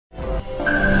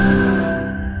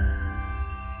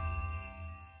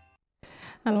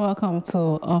And welcome to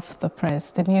Off the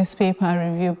Press, the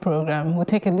newspaper review program. We'll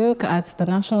take a look at the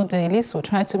national dailies. We'll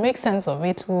try to make sense of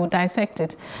it. We'll dissect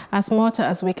it as much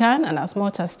as we can and as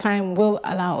much as time will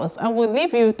allow us. And we'll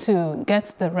leave you to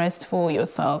get the rest for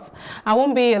yourself. I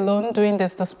won't be alone doing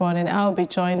this morning. I'll be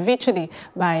joined virtually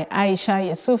by Aisha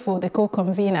Yusufu, the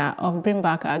co-convener of Bring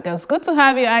Back Our Girls. Good to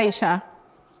have you, Aisha.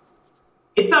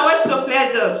 It's always a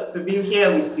pleasure to be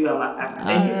here with you, Amaka.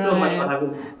 Thank you so much for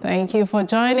having me. Thank you for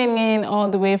joining in all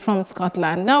the way from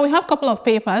Scotland. Now, we have a couple of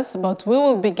papers, but we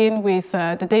will begin with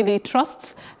the Daily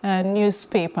Trust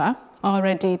newspaper,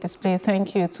 already displayed.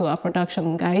 Thank you to our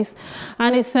production guys.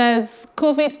 And it says,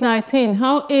 COVID-19,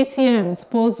 how ATMs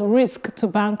pose risk to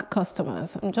bank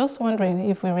customers. I'm just wondering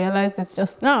if we realized this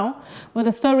just now, but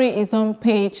the story is on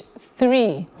page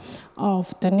 3.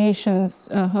 Of the nation's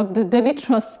of the Daily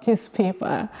Trust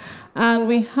newspaper, and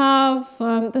we have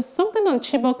there's something on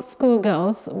Chibok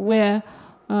schoolgirls were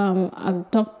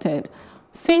abducted.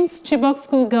 Since Chibok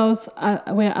schoolgirls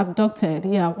were abducted,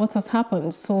 what has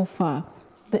happened so far?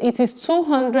 It is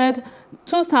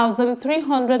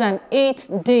 2,308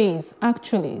 days,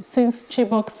 actually, since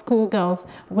Chibok schoolgirls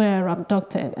were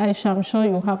abducted. Aisha, I'm sure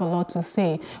you have a lot to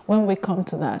say when we come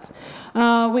to that.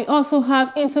 We also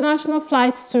have international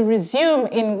flights to resume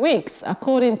in weeks,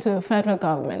 according to the federal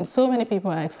government. So many people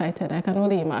are excited, I can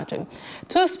only imagine.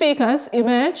 2 speakers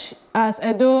emerge as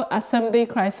Edo Assembly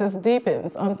crisis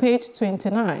deepens on page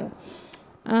 29.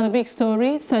 And a big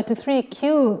story, 33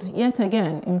 killed yet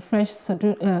again in fresh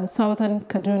southern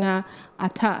Kaduna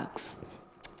attacks.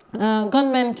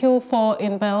 Gunmen kill 4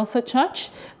 in Bayelsa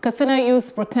Church. Katsina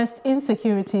youth protest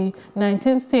insecurity.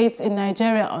 19 states in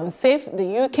Nigeria unsafe.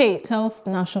 The UK tells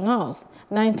nationals.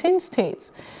 19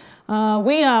 states.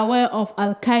 We are aware of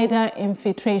Al-Qaeda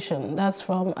infiltration. That's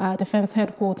from defense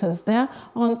headquarters there.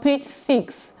 On page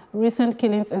 6, recent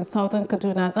killings in southern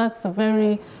Kaduna. That's a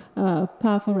very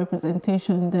powerful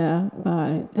representation there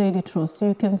by Daily Trust.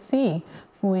 You can see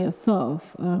for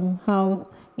yourself how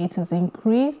it has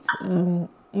increased. You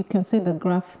can see the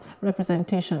graph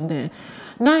representation there.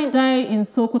 9 die in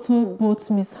Sokoto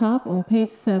boat mishap on page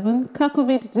 7.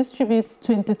 Kakovit distributes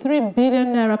 23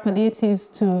 billion naira palliatives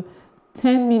to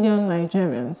 10 million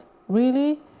Nigerians.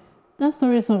 Really? That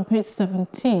story is on page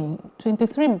 17.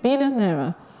 23 billion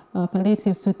naira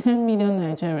palliatives to 10 million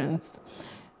Nigerians.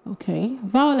 Okay.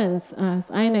 Violence as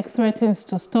INEC threatens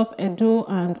to stop Edo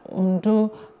and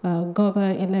Ondo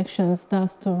Goba elections.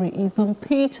 That story is on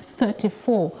page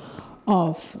 34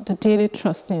 of the Daily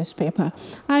Trust newspaper.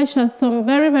 Aisha, some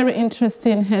very, very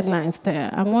interesting headlines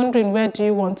there. I'm wondering, where do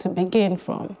you want to begin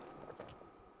from?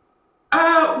 Where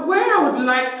I would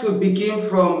like to begin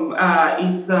from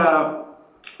is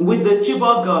with the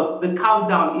Chibok girls, the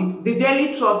countdown. The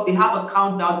Daily Trust, they have a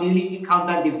countdown, daily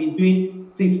countdown they've been doing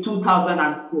since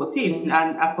 2014,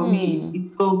 and for me,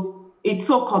 it's so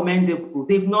commendable.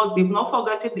 They've not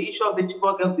forgotten the issue of the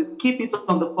Chibok girls. They keep it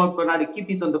on the front burner. They keep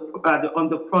it on the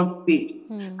front page.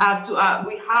 We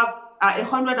have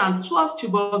 112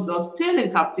 Chibok girls still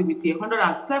in captivity.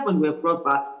 107 were brought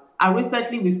back. And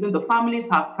recently, we've seen the families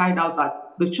have cried out that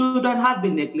the children have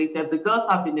been neglected, the girls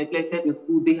have been neglected in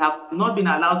school, they have not been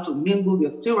allowed to mingle, they're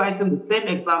still writing the same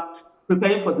exam,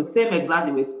 preparing for the same exam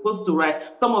they were supposed to write.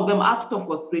 Some of them, out of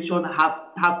frustration,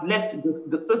 have left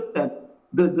the system,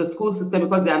 the school system,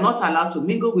 because they are not allowed to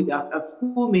mingle with their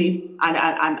schoolmates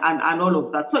and all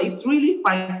of that. So it's really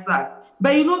quite sad.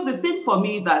 But you know, the thing for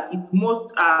me that it's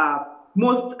most, how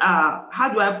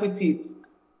do I put it?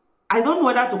 I don't know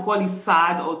whether to call it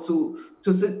sad or to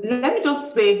say, let me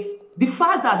just say, the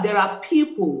fact that there are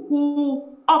people who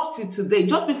up to today,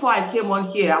 just before I came on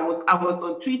here, I was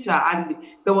on Twitter, and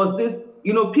there was this,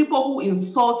 people who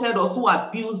insulted us, who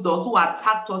abused us, who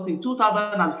attacked us in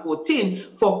 2014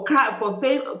 for standing for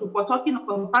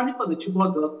the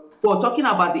Chibok girls, for talking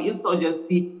about the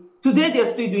insurgency. Today, they're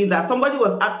still doing that. Somebody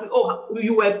was asking, oh,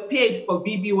 you were paid for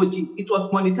BBOG. It was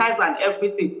monetized and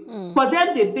everything. For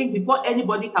them, they think before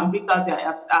anybody can bring out their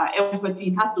empathy,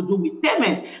 it has to do with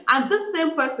payment. And this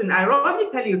same person,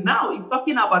 ironically, now is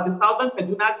talking about the Southern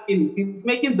Kaduna killings. He's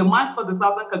making demands for the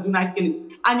Southern Kaduna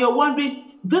killings. And you're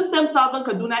wondering, this same Southern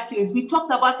Kaduna killings, we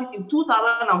talked about it in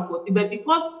 2014, but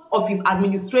because of his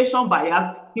administration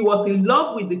bias, he was in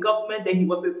love with the government, then he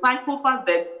was a psychopath,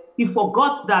 then he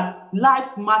forgot that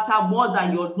lives matter more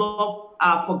than your love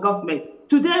for government.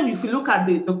 Today, if you look at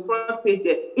the front page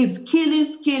there, it's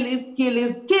killings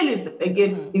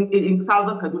again in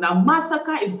Southern Kaduna.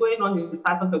 Massacre is going on in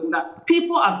Southern Kaduna.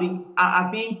 People are being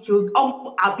killed,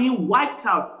 are being wiped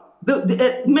out.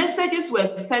 The messages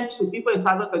were sent to people in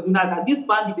Southern Kaduna that these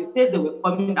bandits, they said they were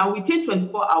coming, and within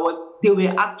 24 hours, they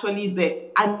were actually there.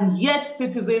 And yet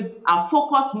citizens are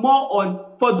focused more on,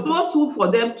 for those who,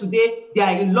 for them today, they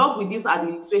are in love with this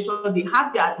administration, they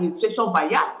have their administration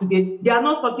bias today, they are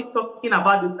not talking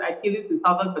about this killings in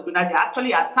Southern Kaduna, they're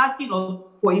actually attacking us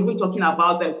for even talking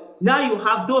about them. Now you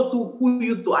have those who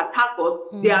used to attack us,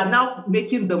 they are now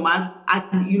making demands,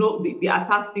 and the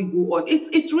attacks still go on.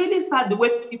 It's really sad the way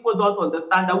people don't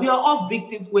understand that we are all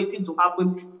victims waiting to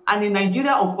happen. And in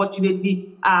Nigeria,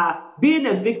 unfortunately, being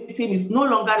a victim is no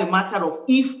longer a matter of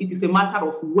if, it is a matter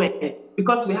of when.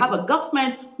 Because we have a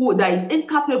government that is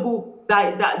incapable,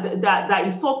 that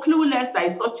is so clueless, that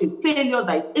is such a failure,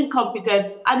 that is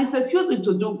incompetent, and is refusing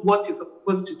to do what it's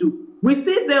supposed to do. We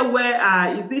see there where,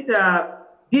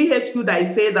 DHQ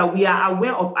that say that we are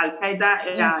aware of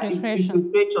Al-Qaeda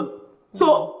infiltration.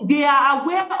 So they are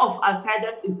aware of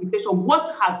Al-Qaeda's infiltration. What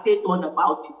have they done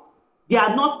about it? They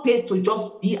are not paid to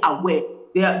just be aware.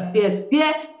 They're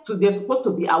supposed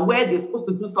to be aware. They're supposed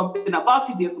to do something about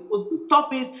it. They're supposed to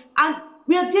stop it. And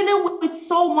we are dealing with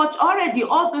so much already,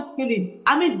 all this killing.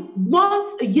 I mean,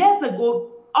 years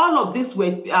ago, all of this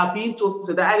were being told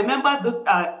to them. I remember this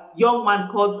young man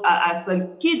called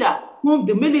Kida, whom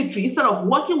the military, instead of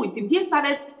working with him, he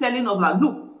started telling us, like,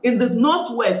 look, in the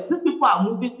Northwest, these people are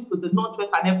moving to the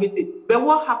Northwest and everything. But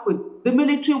what happened? The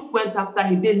military went after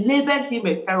him. They labeled him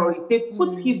a terrorist. They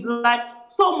put his life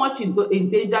so much in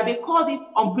danger. They called it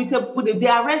unpredictable. They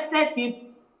arrested him.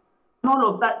 All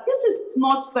of that. This is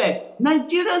not fair.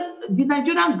 The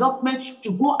Nigerian government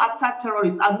should go after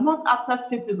terrorists and not after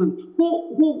citizens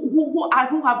who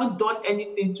haven't done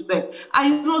anything to them.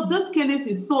 And this case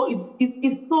is so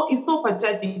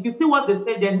pathetic. You see what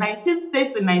they say? There are 19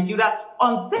 states in Nigeria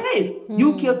unsafe.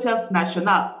 You kill just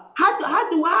national. How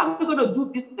are we going to do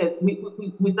business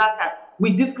with that?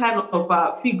 With this kind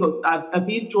of figures are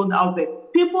being thrown out there.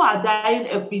 People are dying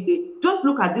every day. Just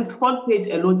look at this front page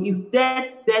alone. It's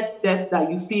death that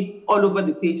you see all over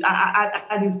the page.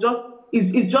 And it's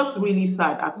just really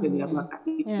sad, actually.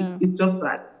 It's just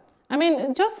sad. I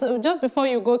mean, just before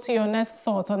you go to your next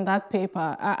thought on that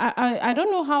paper, I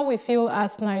don't know how we feel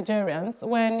as Nigerians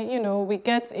when, we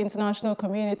get international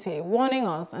community warning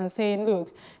us and saying,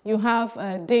 look, you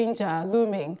have danger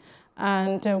looming.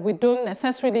 And we don't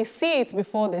necessarily see it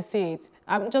before they see it.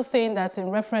 I'm just saying that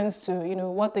in reference to,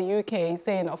 what the UK is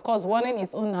saying, of course, warning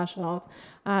its own nationals.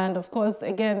 And of course,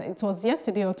 again, it was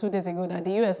yesterday or 2 days ago that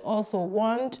the US also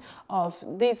warned of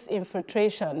this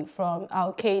infiltration from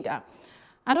Al-Qaeda.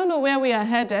 I don't know where we are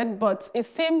headed, but it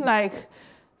seemed like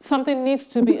something needs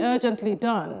to be urgently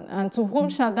done. And to whom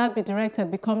shall that be directed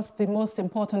becomes the most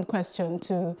important question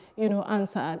to,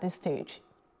 answer at this stage.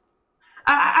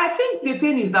 I think the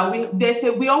thing is that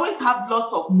we always have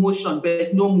lots of motion,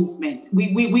 but no movement.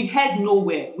 We head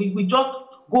nowhere. We just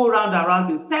go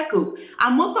around in circles.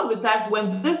 And most of the times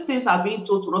when these things are being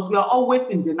told to us, we are always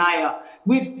in denial.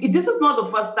 This is not the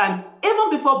first time.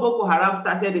 Even before Boko Haram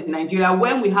started in Nigeria,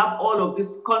 when we have all of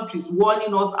these countries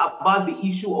warning us about the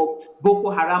issue of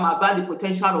Boko Haram, about the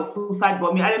potential of suicide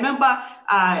bombing. I remember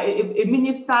a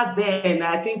minister then,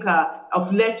 I think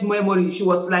of late memory, she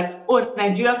was like, oh,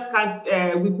 Nigerians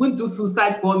can't, we wouldn't do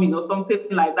suicide bombing or something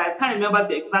like that. I can't remember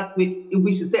the exact way in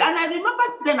which she said. And I remember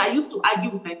then I used to argue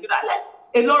with Nigeria,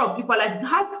 a lot of people like,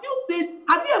 have you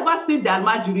ever seen the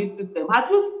Almajiri system? Have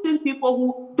you seen people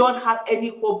who don't have any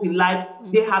hope in life?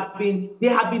 They have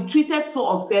been treated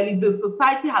so unfairly. The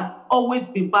society has always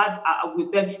been bad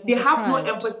with them. They have no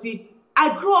empathy.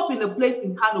 I grew up in a place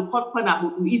in Kano called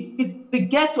Kwanahudu. It's the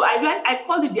ghetto. I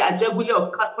call it the Ajebule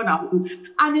of Kwanahudu.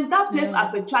 And in that place,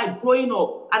 as a child growing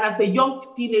up and as a young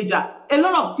teenager, a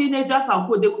lot of teenagers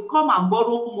and they would come and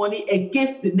borrow money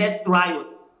against the next riot.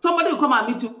 Somebody will come and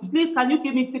meet you, please, can you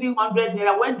give me 300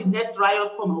 naira when the next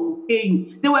riot comes, I will pay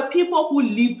you. There were people who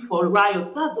lived for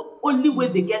riot. That's the only way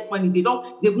they get money. They've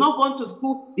not gone to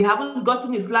school. They haven't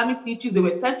gotten Islamic teaching. They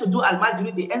were sent to do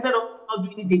Al-Majri. They ended up not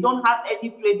doing it. They don't have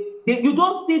any trade. You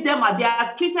don't see them, and they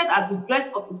are treated as the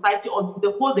threat of society until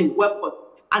they hold a weapon.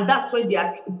 And that's when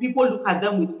people look at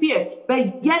them with fear.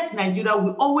 But yet, Nigeria,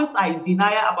 we always are in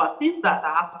denial about things that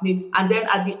are happening. And then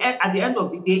at the end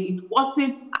of the day, it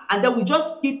wasn't. And then we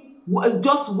just keep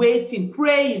waiting,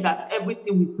 praying that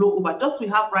everything will blow over. Just we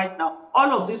have right now.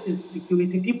 all of this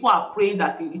insecurity, people are praying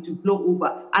that it will blow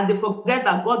over, and they forget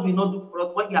that God will not do for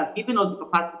us what He has given us the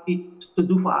capacity to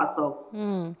do for ourselves.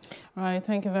 All right,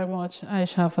 thank you very much,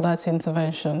 Aisha, for that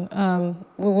intervention.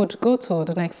 We would go to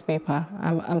the next paper.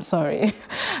 I'm sorry.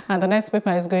 And the next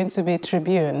paper is going to be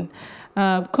Tribune.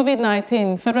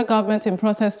 COVID-19, federal government in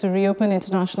process to reopen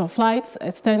international flights,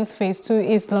 extends phase 2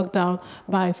 eased lockdown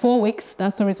by 4 weeks. That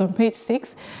story is on page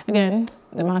 6. Again,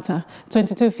 the matter.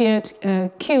 22 feared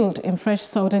killed in fresh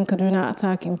southern Kaduna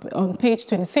attack on page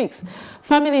 26.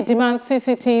 Family demands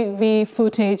CCTV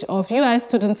footage of UI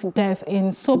students' death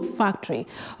in soap factory.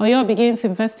 Oyo begins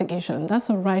investigation. That's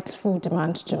a rightful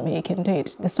demand to make,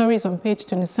 indeed. The story is on page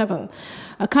 27.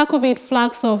 Kakovid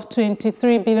flags of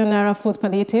 23 billion naira food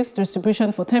palliatives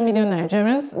distribution for 10 million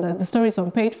Nigerians. The story is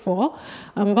on page 4.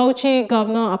 Bauchi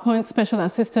governor appoints special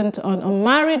assistant on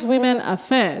unmarried women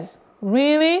affairs.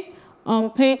 Really?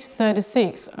 On page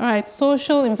 36. All right,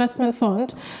 Social Investment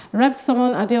Fund, Reps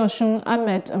Saman Adeoshun,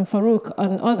 Ahmed and Farouk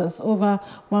and others over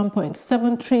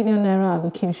 1.7 trillion naira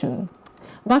allocation.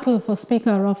 Battle for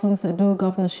Speaker roughens Edo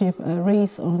governorship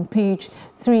race on page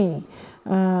 3.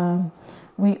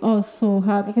 We also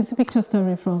have, you can see picture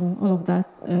story from all of that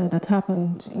that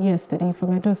happened yesterday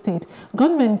from Edo State.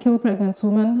 Gunmen kill pregnant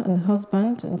woman and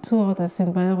husband and 2 others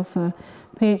in Bayelsa,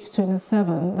 page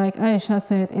 27. Like Aisha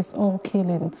said, it's all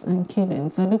killings and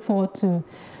killings. I look forward to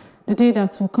the day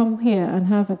that we'll come here and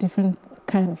have a different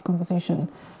kind of conversation.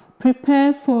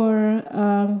 Prepare for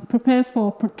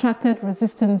protracted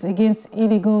resistance against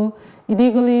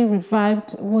illegally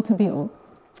revived water bill.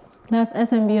 That's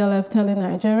SMBLF telling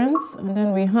Nigerians. And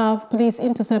then we have police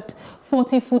intercept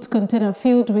 40-foot container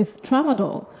filled with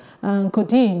tramadol and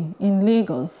codeine in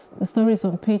Lagos. The story is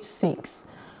on page 6.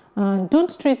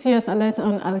 Don't treat US alert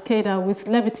on Al-Qaeda with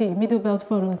levity. Middle Belt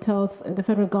Forum tells the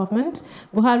federal government.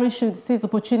 Buhari should seize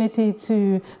opportunity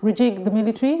to rejig the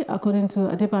military, according to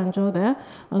Adebanjo there.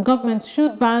 And government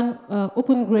should ban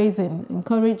open grazing,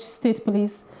 encourage state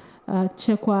police.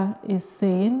 Chekwa is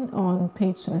saying on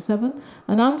page 27.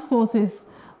 And armed forces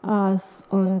is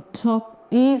on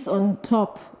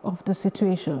top of the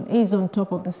situation. Is on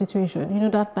top of the situation. You know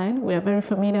that line? We are very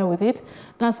familiar with it.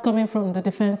 That's coming from the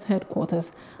defense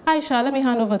headquarters. Aisha, let me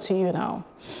hand over to you now.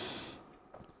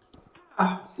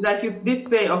 Like you did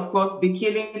say, of course, the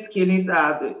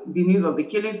the news of the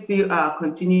killings still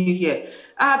continue here.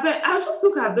 But I'll just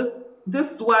look at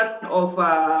this one of,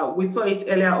 we saw it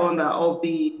earlier on, of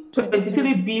the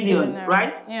 23 billion,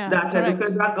 right? Yeah, that the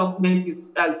federal government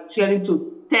is sharing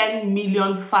to 10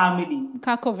 million families.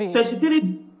 Kakovid.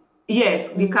 23,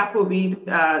 yes, the Kakovid,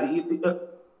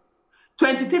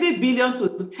 23 billion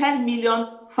to 10 million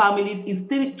families is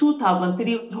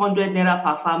 2,300 naira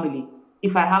per family,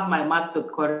 if I have my maths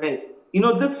correct. You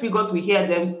know, these figures, we hear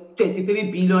them,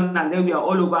 23 billion, and then we are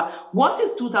all over. What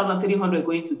is 2,300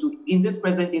 going to do in this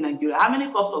present day Nigeria? How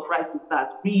many cups of rice is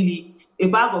that? Really, a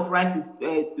bag of rice is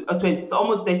it's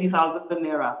almost 30,000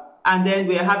 naira. And then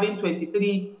we're having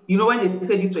 23, you know, when they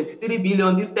say this 23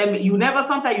 billion, this 10,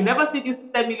 sometimes you never see these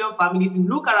 10 million families. You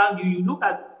look around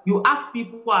you ask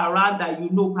people around that,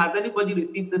 has anybody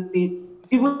received this thing?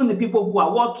 Even the people who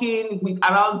are working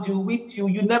around you, with you,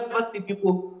 you never see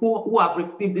people who have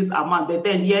received this amount, but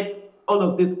then yet all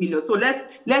of this billion. So let's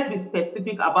be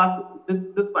specific about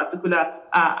this particular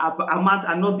amount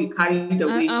and not be carried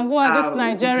away. And who are these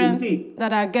Nigerians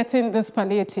that are getting these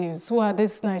palliatives? Who are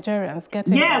these Nigerians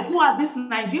getting? Yeah, who are these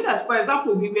Nigerians? For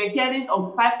example, we were hearing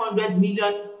of 500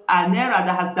 million naira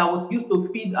that was used to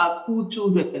feed our school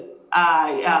children.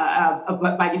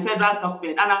 By the federal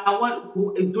government, and I want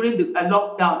during the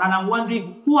lockdown, and I'm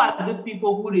wondering who are these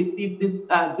people who receive this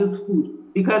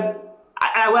food, because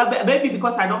well, maybe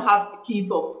because I don't have kids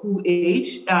of school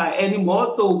age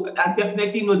anymore, so I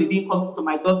definitely know they didn't come to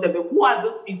my doorstep. But who are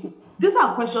those people? These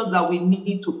are questions that we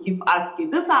need to keep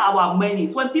asking. These are our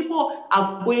monies. When people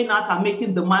are going out and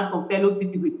making demands on fellow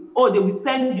citizens, they will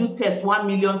send you tests 1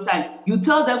 million times. You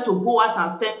tell them to go out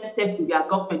and send tests to their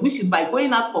government, which is by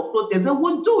going out for protest. They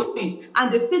won't do it.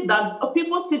 And they sit down,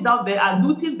 people sit down there and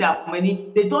looting their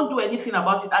money. They don't do anything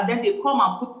about it. And then they come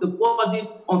and put the burden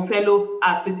on fellow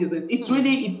citizens. It's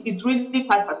really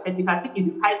quite pathetic. I think it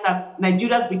is high time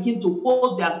Nigerians begin to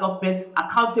hold their government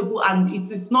accountable, and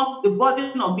it is not the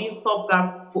burden of being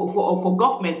stopgap for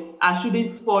government shouldn't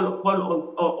fall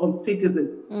on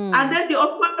citizens. And then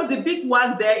the big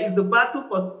one there is the battle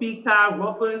for Speaker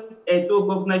Ruffins Edo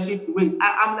governorship race.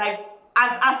 I'm like,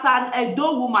 as an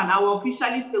Edo woman, I will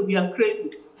officially say we are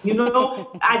crazy. You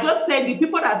know, I just said the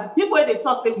people they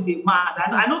talk say they're mad,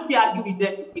 and I don't argue with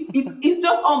them. It's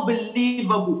just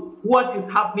unbelievable what is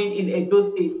happening in Edo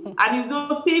State. And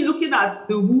looking at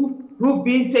the roof roof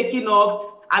being taken off,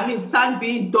 I mean, sand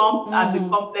being dumped at the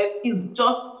complex is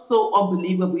just so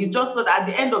unbelievable. It's just so that at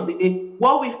the end of the day,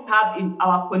 what we have in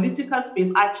our political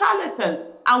space are charlatans,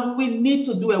 and we need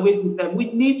to do away with them.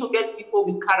 We need to get people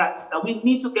with character. We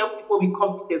need to get people with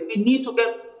competence. We need to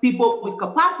get people with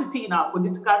capacity in our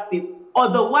political space.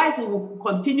 Otherwise, we will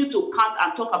continue to count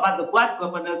and talk about the bad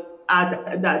governance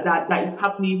that is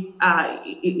happening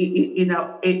in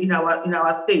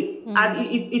our state, and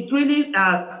it's really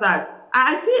sad.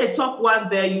 I see a top one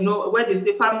there, you know, where they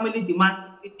say family demands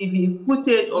CCTV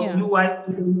footage of UI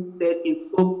students dead in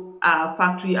soap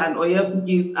factory and oil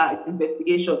begins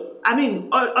investigation. I mean,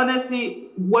 honestly,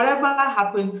 whatever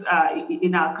happens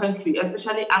in our country,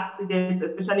 especially accidents,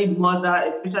 especially murder,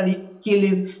 especially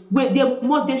killings,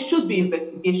 there should be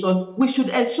investigation. We should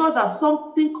ensure that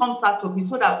something comes out of it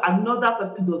so that another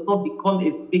person does not become a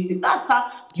victim. That's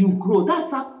how you grow.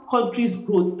 That's how countries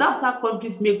grow. That's how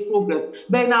countries make progress.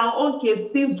 But in our own case,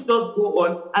 things just go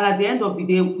on, and at the end of the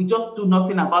day, we just do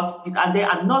nothing about it. And then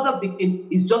another victim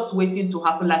is just waiting to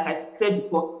happen. Like I said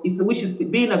before, which is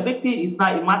being a victim is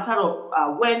now a matter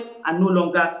of when, and no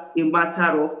longer a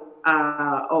matter of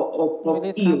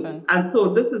ill. And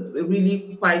so this is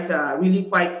really quite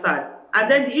sad. And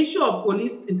then the issue of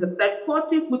police intercept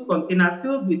 40 food container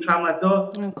filled with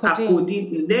tramadol and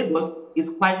codeine in Lagos is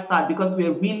quite sad, because we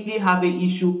really have an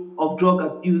issue of drug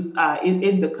abuse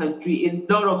in the country. A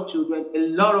lot of children, a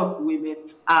lot of women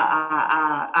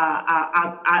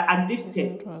are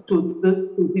addicted to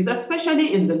this,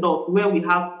 especially in the north, where we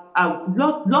have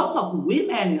lots of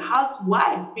women,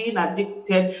 housewives being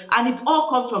addicted, and it all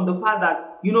comes from the fact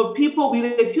that, you know, people, we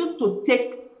refuse to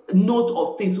take note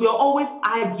of things. We are always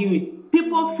arguing.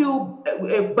 People feel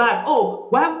bad. Oh,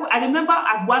 well, I remember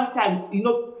at one time, you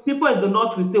know, people in the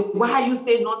north will say, why are you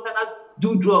saying northerners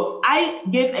do drugs? I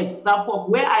gave example of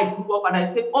where I grew up, and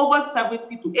I said over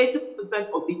 70 to 80%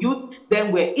 of the youth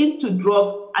then were into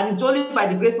drugs, and it's only by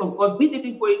the grace of God we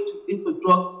didn't go into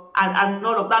drugs and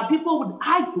all of that. People would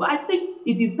argue. I think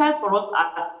it is time for us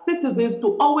as citizens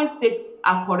to always take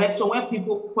a correction when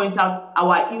people point out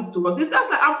our ills to us. It's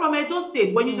just like, I'm from Edo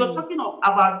State. When you're talking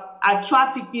about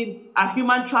trafficking,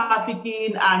 human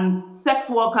trafficking, and sex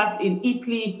workers in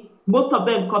Italy, most of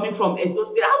them coming from Edo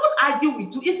State, I won't argue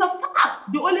with you. It's a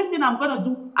fact. The only thing I'm going to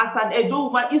do as an Edo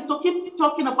woman is to keep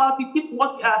talking about it,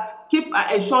 keep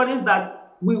ensuring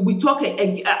that we talk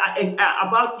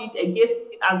about it, against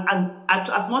it, and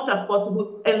as much as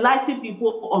possible, enlighten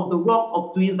people on the wrong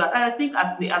of doing that. And I think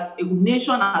as a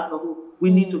nation as a whole, we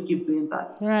need to keep doing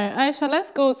that. Right. Aisha,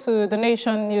 let's go to the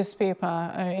Nation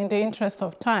newspaper in the interest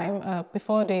of time.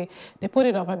 Before they put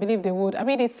it up, I believe they would. I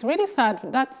mean, it's really sad,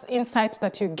 that insight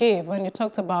that you gave when you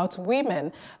talked about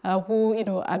women who, you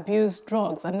know, abuse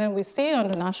drugs. And then we see on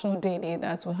the National Daily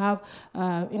that we have,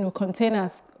 you know,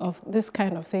 containers of this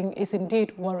kind of thing is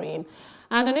indeed worrying.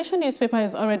 And the Nation newspaper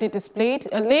is already displayed.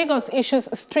 Lagos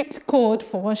issues strict code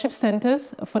for worship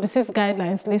centers for the 6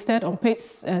 guidelines listed on page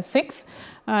 6.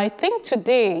 I think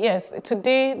today, yes,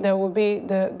 today there will be,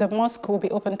 the mosque will be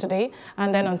open today,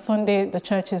 and then on Sunday the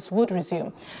churches would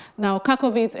resume. Now,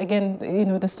 Kakovit, again, you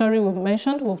know, the story we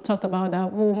mentioned, we've talked about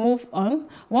that. We'll move on.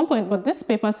 But this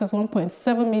paper says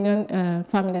 1.7 million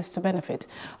families to benefit.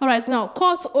 All right, now,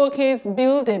 court okays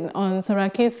building on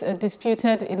Saraki's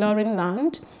disputed Ilorin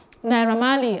land. Naira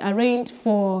Marley arraigned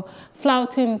for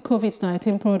flouting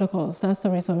COVID-19 protocols. That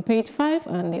story is on page 5,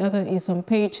 and the other is on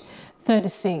page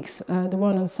 36, the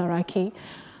one on Saraki.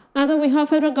 And then we have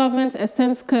federal government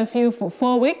extends curfew for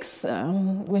 4 weeks.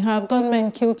 We have gunmen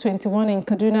killed 21 in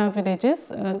Kaduna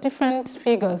villages. Different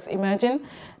figures, imagine.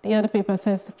 The other paper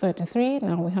says 33,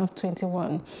 now we have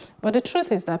 21. But the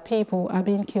truth is that people are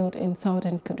being killed in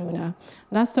southern Kaduna.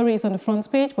 That story is on the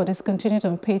front page, but it's continued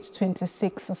on page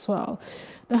 26 as well.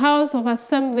 The House of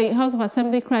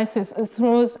Assembly crisis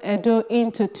throws Edo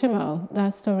into turmoil.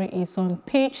 That story is on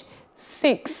page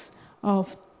 6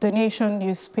 of the Nation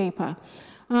newspaper.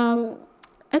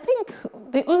 I think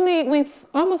we've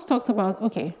almost talked about,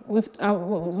 okay,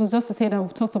 was just to say that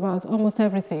we've talked about almost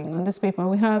everything on this paper.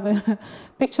 We have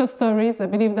picture stories, I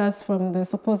believe that's from the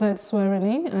supposed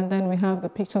swearing-in, and then we have the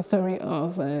picture story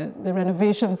of the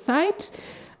renovation site.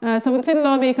 17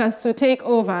 lawmakers to take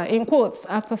over, in quotes,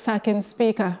 after sacking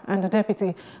Speaker and the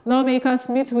Deputy. Lawmakers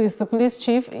meet with the police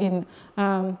chief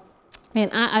as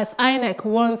INEC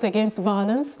warns against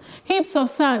violence. Heaps of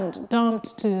sand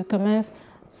dumped to commence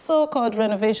So-called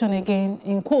renovation again,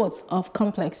 in quotes, of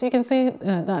complex. You can see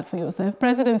that for yourself.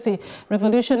 Presidency,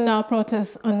 revolution now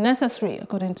protests unnecessary,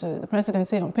 according to the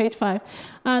presidency on page 5.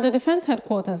 And the defense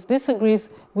headquarters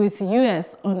disagrees with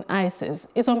U.S. on ISIS.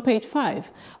 It's on page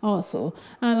 5 also.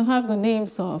 And I have the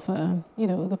names of,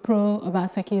 the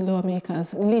pro-Obaseki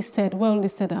lawmakers listed, well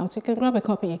listed out. You can grab a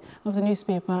copy of the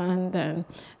newspaper and then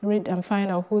read and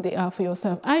find out who they are for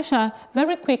yourself. Aisha,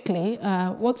 very quickly,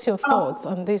 what's your thoughts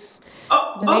on this?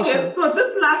 Okay, so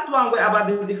this last one about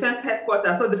the defense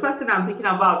headquarters. So the first thing I'm thinking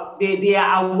about, they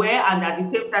are aware, and at the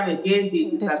same time again they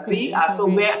disagree. So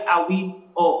where are we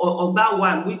on that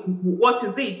one? What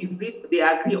is it? Is it they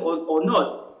agree or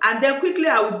not? And then quickly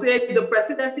I would say the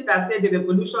presidency that said the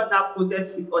revolution now protest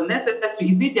is unnecessary.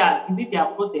 Is it their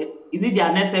protest? Is it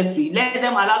their necessary? Let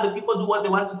them allow the people do what they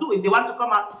want to do. If they want to come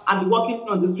out and be walking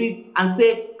on the street and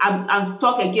say and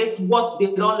talk against what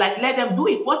they don't like, let them do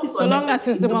it. What is so long as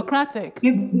it's democratic?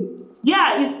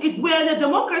 Yeah, we're in a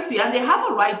democracy and they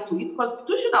have a right to. It's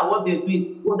constitutional what they're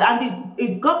doing. And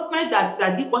it's government that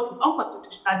did what is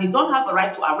unconstitutional. They don't have a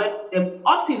right to arrest them.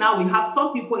 Up till now, we have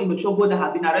some people in Ochobo that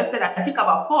have been arrested. I think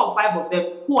about 4 or 5 of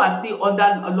them who are still under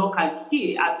a local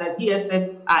key at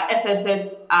DSS, SSS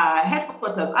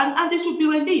headquarters. And they should be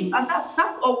released. And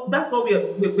that's what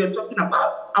we're talking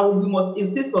about. And we must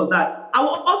insist on that. I will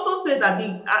also say that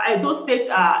the Edo State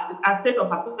State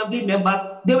of Assembly members,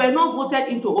 they were not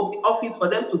voted into office for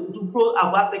them to do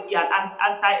pro-Obaseki and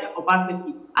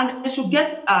anti-Obaseki, and they should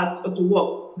get to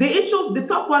work. The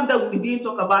top one that we didn't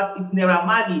talk about is Naira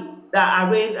Marley, that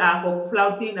arraigned for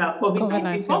flouting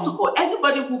COVID-19 protocol.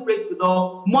 Anybody who breaks the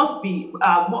law must face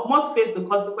the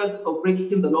consequences of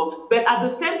breaking the law. But at the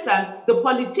same time, the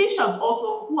politicians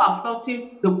also who are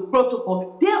flouting the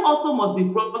protocol, they also must be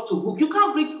brought to book. You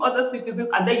can't bring other citizens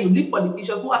and then you leave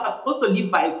politicians who are supposed to live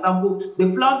by example.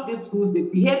 They flout these rules, they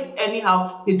behave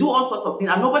anyhow, they do all sorts of things,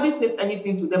 and nobody says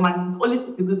anything to them, and it's only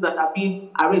citizens that are being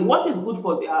arraigned. What is good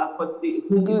for the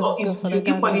goose should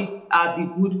equally be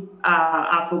good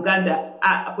for Uganda.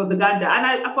 And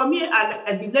for me,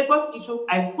 the Lagos issue,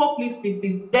 I hope please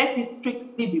let it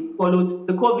strictly be followed.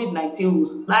 The COVID-19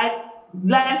 rules,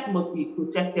 lives must be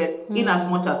protected in as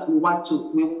much as we want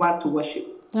to worship.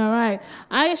 All right.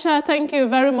 Aisha, thank you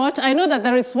very much. I know that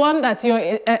there is one that you're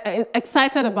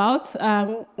excited about,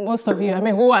 most of you,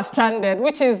 who are stranded,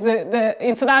 which is the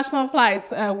international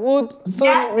flights would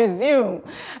soon resume.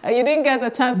 You didn't get the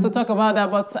chance to talk about that,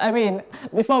 but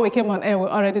before we came on air, we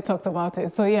already talked about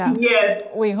it. So yeah, yes,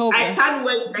 we hope. I can't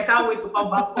wait to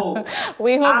come back home.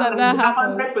 We hope that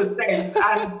happens. 100%.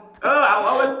 And I'll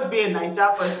always be a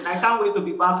Niger person. I can't wait to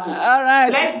be back home. All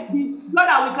right. So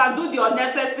that we can do the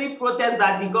unnecessary protest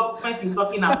that the government is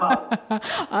talking about.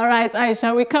 All right,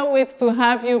 Aisha, we can't wait to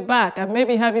have you back and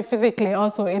maybe have you physically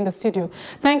also in the studio.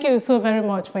 Thank you so very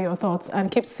much for your thoughts,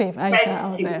 and keep safe, Aisha,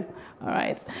 out there. All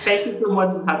right. Thank you so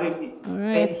much for having me. All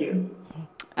right. Thank you.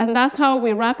 And that's how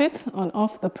we wrap it on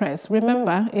Off the Press.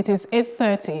 Remember, it is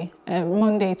 8:30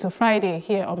 Monday to Friday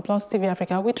here on Plus TV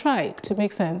Africa. We try to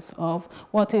make sense of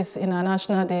what is in our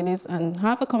national dailies and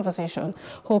have a conversation,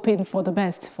 hoping for the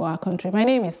best for our country. My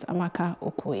name is Amaka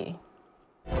Okoye.